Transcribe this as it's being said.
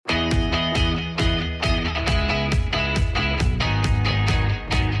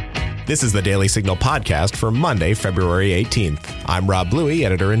This is the Daily Signal podcast for Monday, February 18th. I'm Rob Bluey,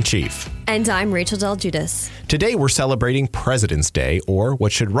 editor-in-chief. And I'm Rachel Del Giudice. Today we're celebrating President's Day, or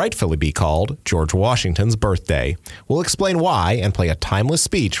what should rightfully be called George Washington's birthday. We'll explain why and play a timeless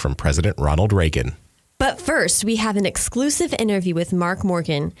speech from President Ronald Reagan. But first, we have an exclusive interview with Mark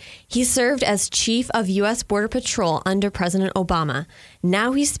Morgan. He served as Chief of U.S. Border Patrol under President Obama.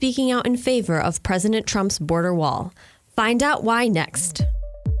 Now he's speaking out in favor of President Trump's border wall. Find out why next.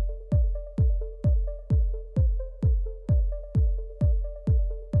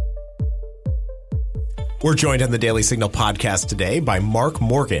 We're joined on the Daily Signal podcast today by Mark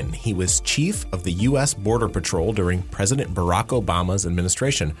Morgan. He was chief of the U.S. Border Patrol during President Barack Obama's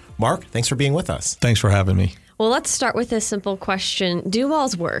administration. Mark, thanks for being with us. Thanks for having me. Well, let's start with a simple question. Do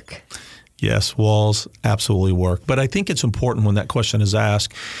walls work? Yes, walls absolutely work. But I think it's important when that question is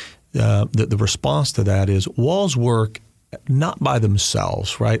asked, the response to that is walls work not by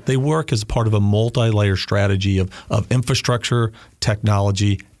themselves, right? They work as part of a multi-layer strategy of infrastructure,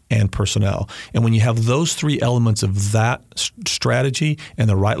 technology, and personnel. And when you have those three elements of that strategy in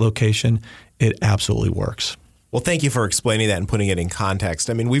the right location, it absolutely works. Well, thank you for explaining that and putting it in context.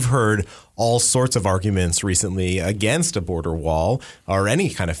 I mean, we've heard all sorts of arguments recently against a border wall or any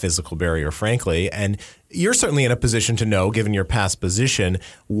kind of physical barrier, frankly. And you're certainly in a position to know, given your past position,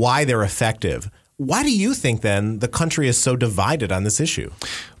 why they're effective. Why do you think, then, the country is so divided on this issue?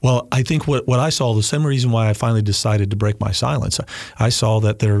 Well, I think what I saw, the same reason why I finally decided to break my silence, I saw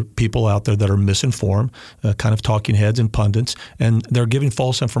that there are people out there that are misinformed, kind of talking heads and pundits, and they're giving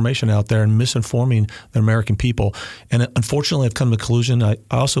false information out there and misinforming the American people. And unfortunately, I've come to the conclusion, I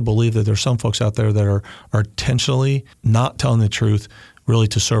also believe that there's some folks out there that are intentionally not telling the truth, really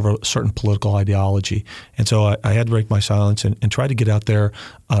to serve a certain political ideology. And so I had to break my silence and try to get out there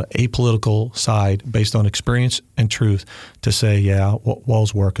a political side based on experience and truth to say, yeah,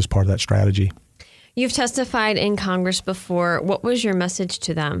 walls work as part of that strategy. You've testified in Congress before. What was your message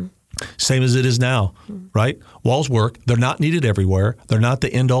to them? Same as it is now, right? Walls work. They're not needed everywhere. They're not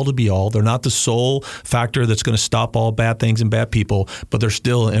the end all to be all. They're not the sole factor that's going to stop all bad things and bad people, but they're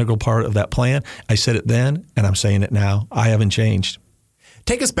still an integral part of that plan. I said it then, and I'm saying it now. I haven't changed.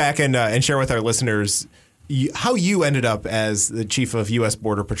 Take us back and share with our listeners how you ended up as the chief of U.S.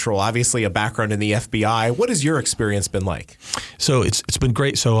 Border Patrol, obviously a background in the FBI. What has your experience been like? So it's been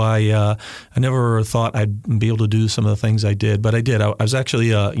great. So I never thought I'd be able to do some of the things I did, but I did. I was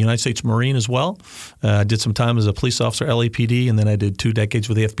actually a United States Marine as well. I did some time as a police officer, LAPD, and then I did 2 decades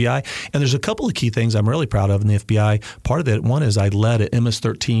with the FBI. And there's a couple of key things I'm really proud of in the FBI. Part of it, one is I led an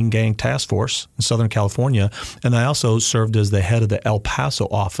MS-13 gang task force in Southern California, and I also served as the head of the El Paso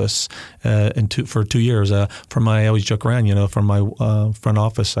office for 2 years. I always joke around, from my front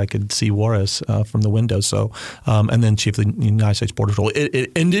office, I could see Juarez from the window. So, and then chief of the United States Border Patrol.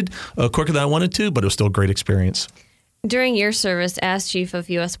 It ended quicker than I wanted to, but it was still a great experience. During your service as Chief of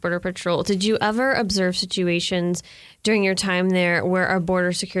U.S. Border Patrol, did you ever observe situations during your time there where a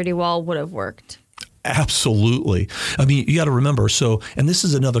border security wall would have worked? Absolutely. I mean, you got to remember, and this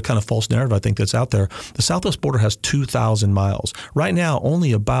is another kind of false narrative I think that's out there. The Southwest border has 2,000 miles. Right now,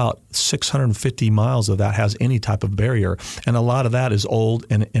 only about 650 miles of that has any type of barrier, and a lot of that is old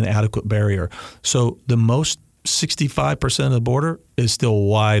and inadequate barrier. So the most 65% of the border is still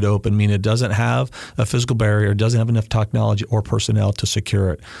wide open, meaning it doesn't have a physical barrier, doesn't have enough technology or personnel to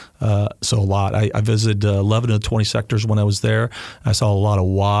secure it. So a lot. I visited 11 of the 20 sectors when I was there. I saw a lot of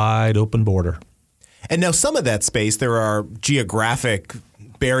wide open border. And now some of that space, there are geographic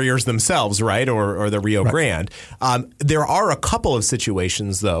barriers themselves, right, or the Rio Grande. There are a couple of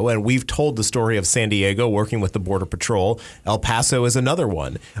situations, though, and we've told the story of San Diego working with the Border Patrol. El Paso is another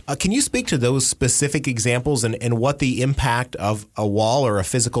one. Can you speak to those specific examples and what the impact of a wall or a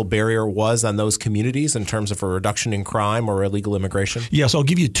physical barrier was on those communities in terms of a reduction in crime or illegal immigration? Yes, I'll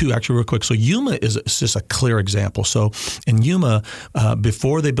give you 2 actually real quick. So Yuma is just a clear example. So in Yuma,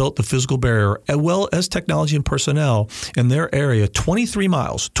 before they built the physical barrier, as well as technology and personnel in their area, 23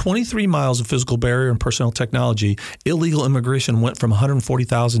 miles of physical barrier and personnel technology, illegal immigration went from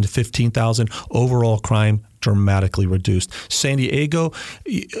 140,000 to 15,000. Overall crime dramatically reduced. San Diego,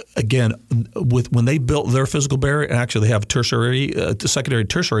 again, when they built their physical barrier, and actually they have secondary,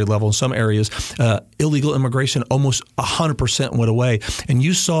 tertiary level in some areas, illegal immigration almost 100% went away. And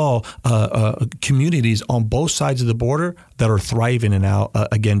you saw communities on both sides of the border that are thriving now,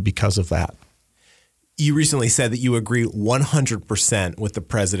 again, because of that. You recently said that you agree 100% with the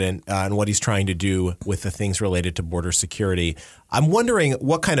president and what he's trying to do with the things related to border security. I'm wondering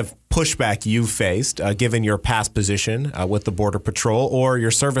what kind of pushback you've faced, given your past position with the Border Patrol or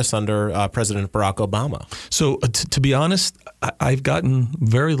your service under President Barack Obama? So to be honest, I've gotten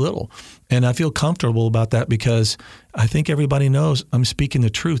very little. And I feel comfortable about that because I think everybody knows I'm speaking the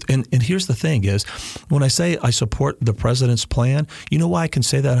truth. And here's the thing is, when I say I support the president's plan, you know why I can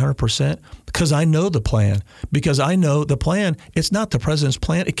say that 100%? Because I know the plan. Because I know the plan, it's not the president's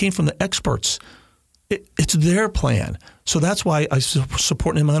plan. It came from the experts. It's their plan. So that's why I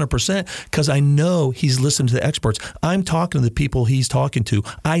support him 100%, because I know he's listened to the experts. I'm talking to the people he's talking to.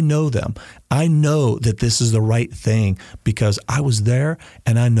 I know them. I know that this is the right thing because I was there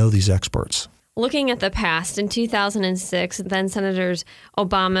and I know these experts. Looking at the past, in 2006, then Senators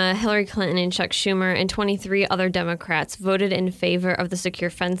Obama, Hillary Clinton, and Chuck Schumer, and 23 other Democrats voted in favor of the Secure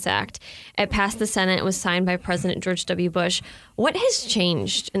Fence Act. It passed the Senate and was signed by President George W. Bush. What has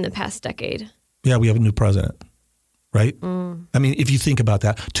changed in the past decade? Yeah, we have a new president, right? I mean, if you think about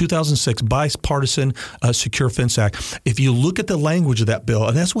that, 2006 bipartisan Secure Fence Act. If you look at the language of that bill,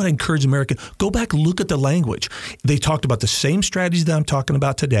 and that's what I encourage Americans, go back and look at the language. They talked about the same strategies that I'm talking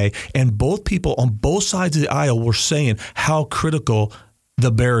about today, and both people on both sides of the aisle were saying how critical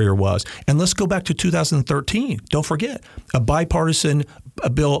the barrier was. And let's go back to 2013. Don't forget, a bipartisan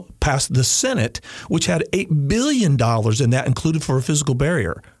bill passed the Senate, which had $8 billion in that included for a physical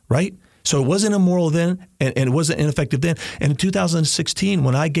barrier, right? So it wasn't immoral then, and it wasn't ineffective then. And in 2016,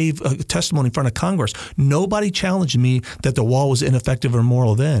 when I gave a testimony in front of Congress, nobody challenged me that the wall was ineffective or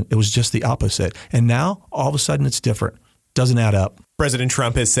immoral then. It was just the opposite. And now, all of a sudden, it's different. Doesn't add up. President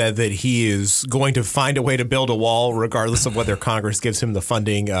Trump has said that he is going to find a way to build a wall regardless of whether Congress gives him the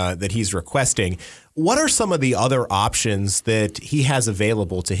funding that he's requesting. What are some of the other options that he has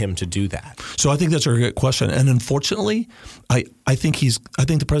available to him to do that? So I think that's a great question. And unfortunately, I think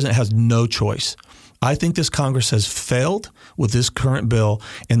the president has no choice. I think this Congress has failed with this current bill,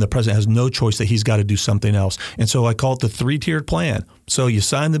 and the president has no choice that he's got to do something else. And so I call it the three-tiered plan. So you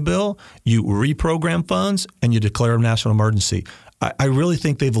sign the bill, you reprogram funds, and you declare a national emergency. I really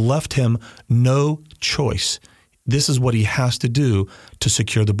think they've left him no choice. This is what he has to do to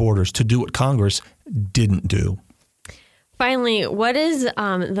secure the borders, to do what Congress didn't do. Finally, what is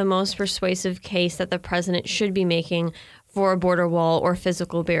the most persuasive case that the president should be making for a border wall or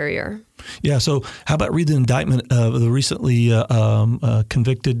physical barrier? Yeah, so how about read the indictment of the recently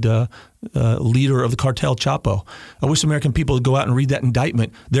convicted leader of the cartel, Chapo? I wish American people would go out and read that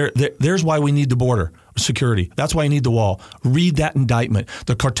indictment. There's why we need the border security. That's why you need the wall. Read that indictment.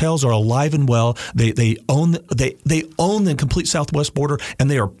 The cartels are alive and well. They own the complete southwest border,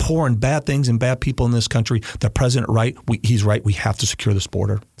 and they are pouring bad things and bad people in this country. The president, he's right. We have to secure this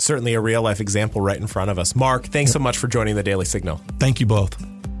border. Certainly a real life example right in front of us. Mark, thanks so much for joining the Daily Signal. Thank you both.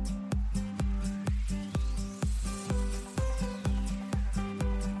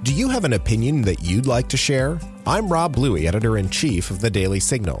 Do you have an opinion that you'd like to share? I'm Rob Bluey, Editor-in-Chief of the Daily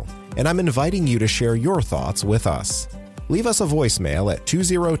Signal, and I'm inviting you to share your thoughts with us. Leave us a voicemail at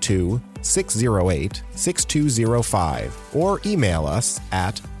 202-608-6205 or email us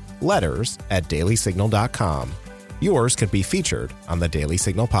at letters@dailysignal.com. Yours could be featured on the Daily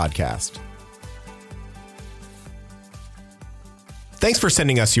Signal podcast. Thanks for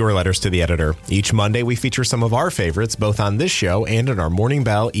sending us your letters to the editor. Each Monday, we feature some of our favorites, both on this show and in our Morning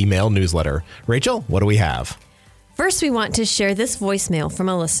Bell email newsletter. Rachel, what do we have? First, we want to share this voicemail from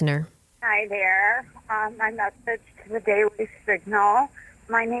a listener. Hi there. My message to the Daily Signal.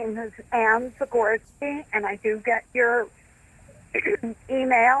 My name is Ann Zagorski, and I do get your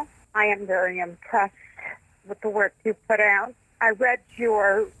email. I am very impressed with the work you put out. I read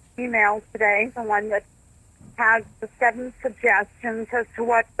your email today, the one that has the 7 suggestions as to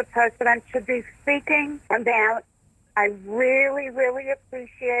what the president should be speaking about. I really, really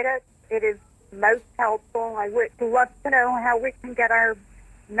appreciate it. It is most helpful. I would love to know how we can get our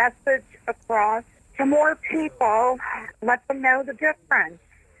message across to more people. Let them know the difference.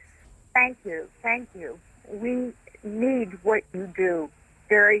 Thank you. Thank you. We need what you do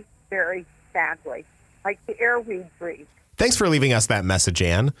very, very badly, like the air we breathe. Thanks for leaving us that message,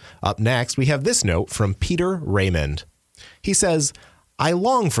 Ann. Up next, we have this note from Peter Raymond. He says, I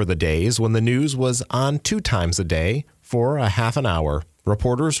long for the days when the news was on 2 times a day for a half an hour.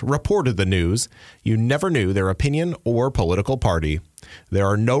 Reporters reported the news. You never knew their opinion or political party. There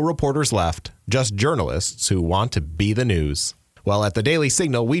are no reporters left, just journalists who want to be the news. Well, at the Daily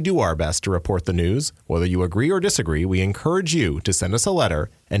Signal, we do our best to report the news. Whether you agree or disagree, we encourage you to send us a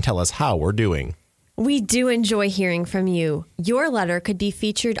letter and tell us how we're doing. We do enjoy hearing from you. Your letter could be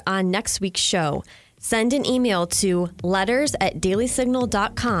featured on next week's show. Send an email to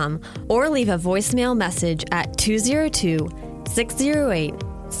letters@dailysignal.com or leave a voicemail message at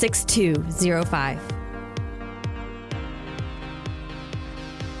 202-608-6205. 6205.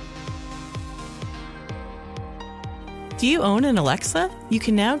 Do you own an Alexa? You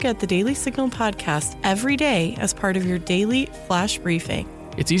can now get the Daily Signal podcast every day as part of your daily flash briefing.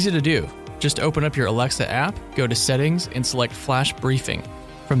 It's easy to do. Just open up your Alexa app, go to Settings, and select Flash Briefing.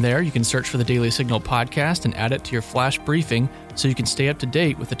 From there, you can search for the Daily Signal podcast and add it to your flash briefing so you can stay up to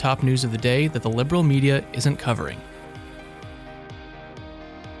date with the top news of the day that the liberal media isn't covering.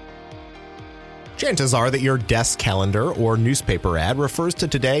 Chances are that your desk calendar or newspaper ad refers to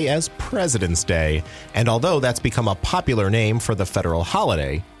today as President's Day. And although that's become a popular name for the federal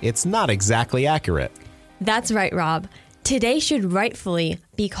holiday, it's not exactly accurate. That's right, Rob. Today should rightfully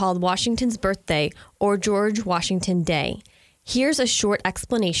be called Washington's birthday or George Washington Day. Here's a short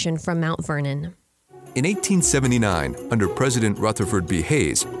explanation from Mount Vernon. In 1879, under President Rutherford B.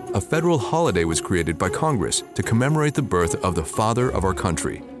 Hayes, a federal holiday was created by Congress to commemorate the birth of the father of our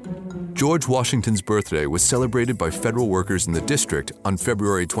country. George Washington's birthday was celebrated by federal workers in the district on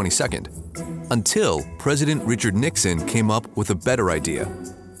February 22nd, until President Richard Nixon came up with a better idea.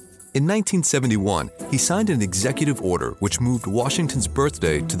 In 1971, he signed an executive order which moved Washington's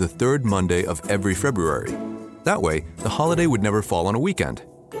birthday to the third Monday of every February. That way, the holiday would never fall on a weekend.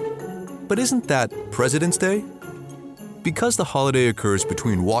 But isn't that President's Day? Because the holiday occurs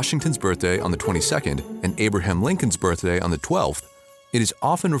between Washington's birthday on the 22nd and Abraham Lincoln's birthday on the 12th, it is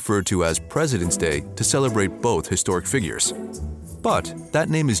often referred to as President's Day to celebrate both historic figures. But that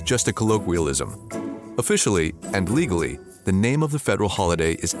name is just a colloquialism. Officially and legally, the name of the federal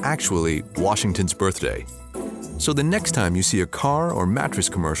holiday is actually Washington's birthday. So the next time you see a car or mattress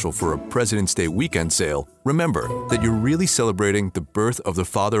commercial for a President's Day weekend sale, remember that you're really celebrating the birth of the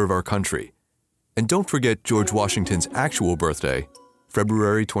father of our country. And don't forget George Washington's actual birthday,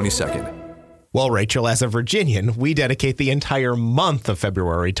 February 22nd. Well, Rachel, as a Virginian, we dedicate the entire month of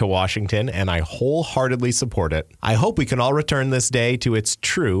February to Washington, and I wholeheartedly support it. I hope we can all return this day to its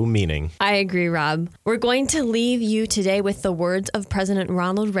true meaning. I agree, Rob. We're going to leave you today with the words of President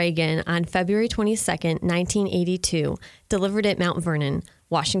Ronald Reagan on February 22nd, 1982, delivered at Mount Vernon,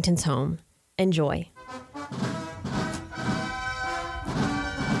 Washington's home. Enjoy.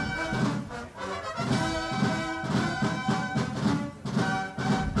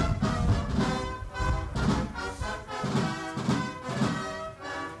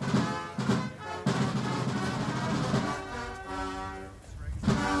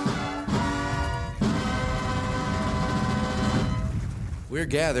 We're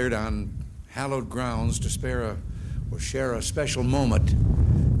gathered on hallowed grounds to share a special moment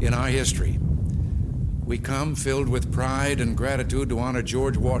in our history. We come filled with pride and gratitude to honor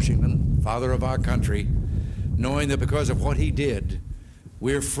George Washington, father of our country, knowing that because of what he did,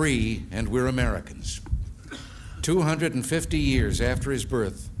 we're free and we're Americans. 250 years after his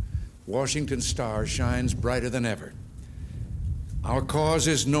birth, Washington's star shines brighter than ever. Our cause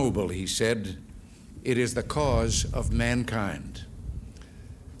is noble, he said. It is the cause of mankind.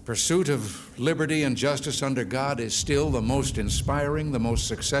 Pursuit of liberty and justice under God is still the most inspiring, the most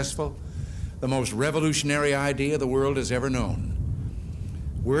successful, the most revolutionary idea the world has ever known.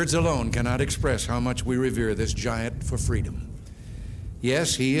 Words alone cannot express how much we revere this giant for freedom.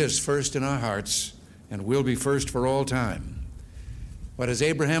 Yes, he is first in our hearts and will be first for all time. But as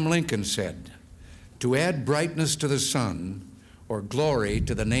Abraham Lincoln said, to add brightness to the sun or glory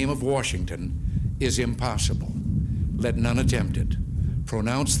to the name of Washington is impossible. Let none attempt it.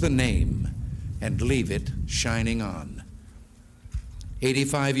 Pronounce the name and leave it shining on.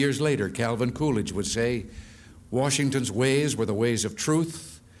 85 years later, Calvin Coolidge would say, Washington's ways were the ways of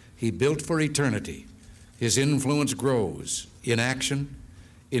truth. He built for eternity. His influence grows in action,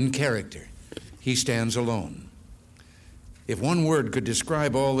 in character. He stands alone. If one word could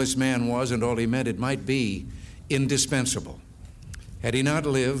describe all this man was and all he meant, it might be indispensable. Had he not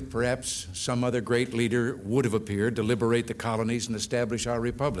lived, perhaps some other great leader would have appeared to liberate the colonies and establish our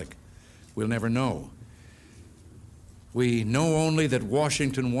republic. We'll never know. We know only that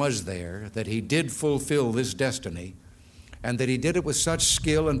Washington was there, that he did fulfill this destiny, and that he did it with such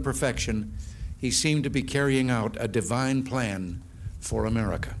skill and perfection, he seemed to be carrying out a divine plan for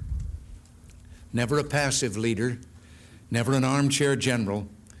America. Never a passive leader, never an armchair general,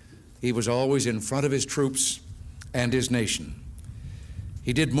 he was always in front of his troops and his nation.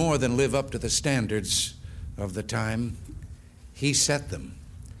 He did more than live up to the standards of the time. He set them.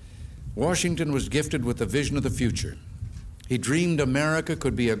 Washington was gifted with the vision of the future. He dreamed America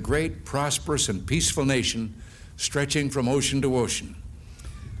could be a great, prosperous, and peaceful nation stretching from ocean to ocean.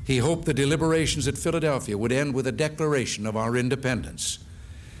 He hoped the deliberations at Philadelphia would end with a declaration of our independence.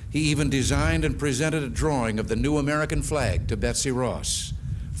 He even designed and presented a drawing of the new American flag to Betsy Ross,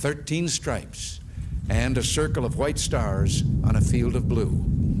 13 stripes, and a circle of white stars on a field of blue.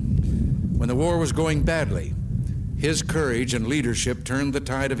 When the war was going badly, his courage and leadership turned the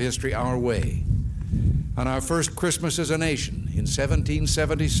tide of history our way. On our first Christmas as a nation, in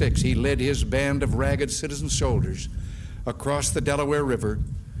 1776, he led his band of ragged citizen soldiers across the Delaware River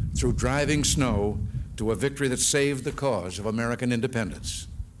through driving snow to a victory that saved the cause of American independence.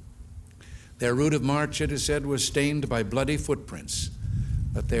 Their route of march, it is said, was stained by bloody footprints,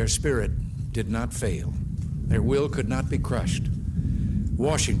 but their spirit did not fail. Their will could not be crushed.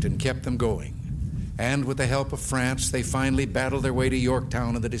 Washington kept them going, and with the help of France, they finally battled their way to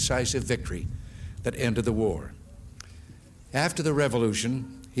Yorktown in the decisive victory that ended the war. After the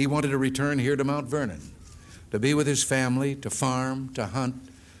Revolution, he wanted to return here to Mount Vernon, to be with his family, to farm, to hunt,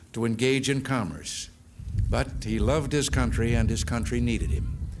 to engage in commerce. But he loved his country, and his country needed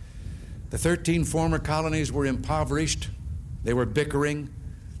him. The 13 former colonies were impoverished. They were bickering.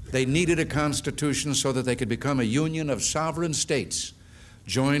 They needed a constitution so that they could become a union of sovereign states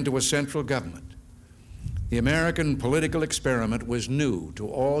joined to a central government. The American political experiment was new to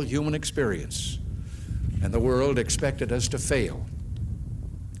all human experience, and the world expected us to fail.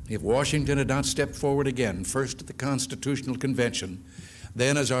 If Washington had not stepped forward again, first at the Constitutional Convention,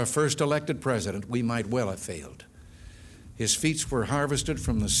 then as our first elected president, we might well have failed. His feats were harvested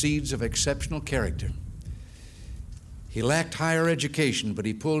from the seeds of exceptional character. He lacked higher education, but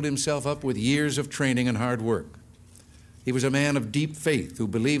he pulled himself up with years of training and hard work. He was a man of deep faith who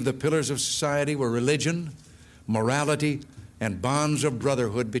believed the pillars of society were religion, morality, and bonds of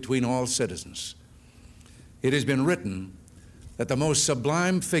brotherhood between all citizens. It has been written that the most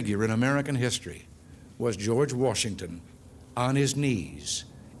sublime figure in American history was George Washington on his knees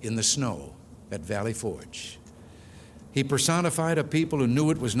in the snow at Valley Forge. He personified a people who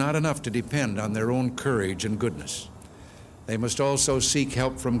knew it was not enough to depend on their own courage and goodness. They must also seek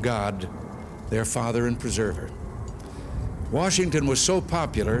help from God, their Father and Preserver. Washington was so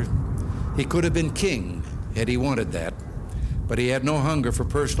popular, he could have been king had he wanted that, but he had no hunger for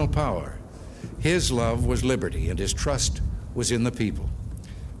personal power. His love was liberty, and his trust was in the people.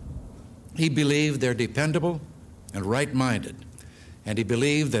 He believed they're dependable and right-minded, and he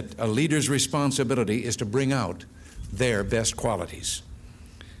believed that a leader's responsibility is to bring out their best qualities.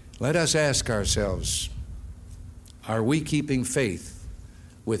 Let us ask ourselves, are we keeping faith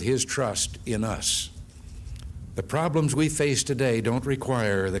with his trust in us? The problems we face today don't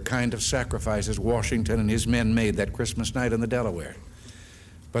require the kind of sacrifices Washington and his men made that Christmas night in the Delaware,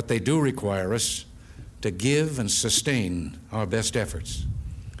 but they do require us to give and sustain our best efforts,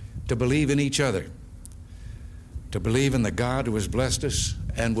 to believe in each other, to believe in the God who has blessed us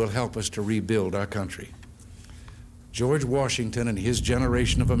and will help us to rebuild our country. George Washington and his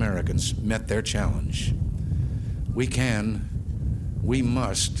generation of Americans met their challenge. We can, we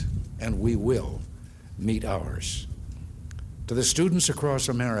must, and we will meet ours. To the students across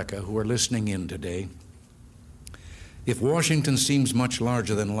America who are listening in today, if Washington seems much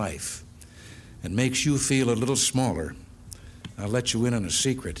larger than life and makes you feel a little smaller, I'll let you in on a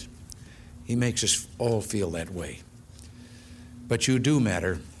secret. He makes us all feel that way. But you do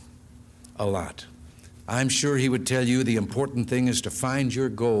matter a lot. I'm sure he would tell you the important thing is to find your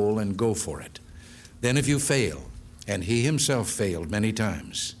goal and go for it. Then if you fail, and he himself failed many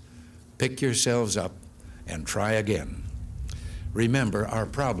times, pick yourselves up and try again. Remember, our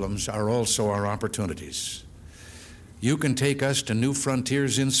problems are also our opportunities. You can take us to new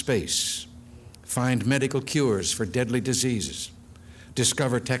frontiers in space, find medical cures for deadly diseases,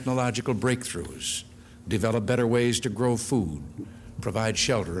 discover technological breakthroughs, develop better ways to grow food, provide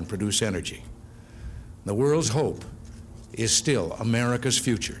shelter, and produce energy. The world's hope is still America's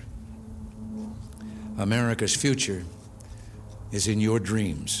future. America's future is in your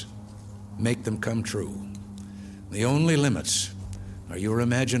dreams. Make them come true. The only limits are your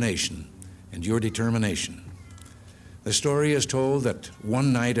imagination and your determination. The story is told that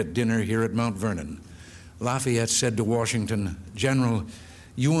one night at dinner here at Mount Vernon, Lafayette said to Washington, "General,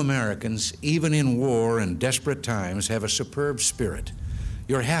 you Americans, even in war and desperate times, have a superb spirit.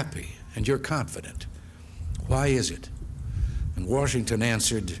 You're happy and you're confident. Why is it?" And Washington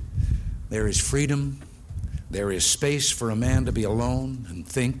answered, "There is freedom, there is space for a man to be alone and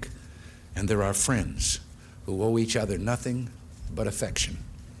think, and there are friends who owe each other nothing but affection."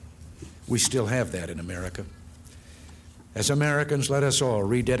 We still have that in America. As Americans, let us all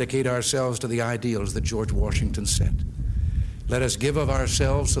rededicate ourselves to the ideals that George Washington set. Let us give of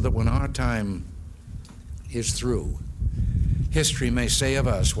ourselves so that when our time is through, history may say of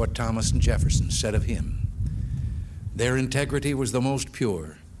us what Thomas and Jefferson said of him. Their integrity was the most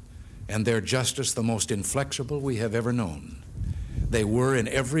pure, and their justice the most inflexible we have ever known. They were, in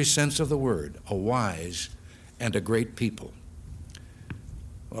every sense of the word, a wise and a great people.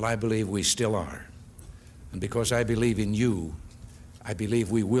 Well, I believe we still are. And because I believe in you, I believe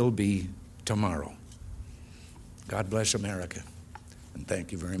we will be tomorrow. God bless America, and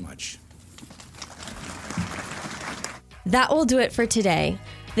thank you very much. That will do it for today.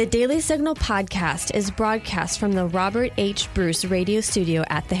 The Daily Signal podcast is broadcast from the Robert H. Bruce Radio Studio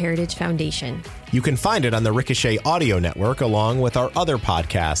at the Heritage Foundation. You can find it on the Ricochet Audio Network along with our other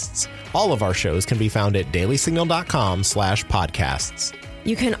podcasts. All of our shows can be found at dailysignal.com/podcasts.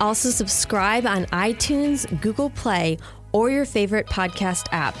 You can also subscribe on iTunes, Google Play, or your favorite podcast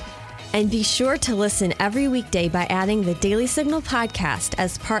app. And be sure to listen every weekday by adding the Daily Signal podcast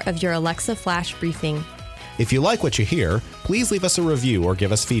as part of your Alexa Flash Briefing. If you like what you hear, please leave us a review or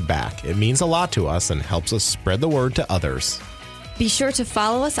give us feedback. It means a lot to us and helps us spread the word to others. Be sure to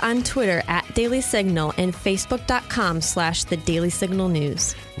follow us on Twitter at Daily Signal and Facebook.com/The Daily Signal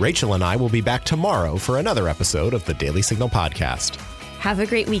News. Rachel and I will be back tomorrow for another episode of the Daily Signal podcast. Have a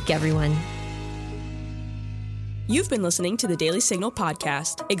great week, everyone. You've been listening to the Daily Signal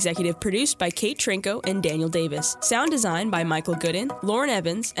podcast, executive produced by Kate Trinko and Daniel Davis. Sound design by Michael Gooden, Lauren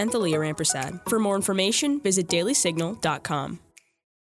Evans, and Thalia Rampersad. For more information, visit dailysignal.com.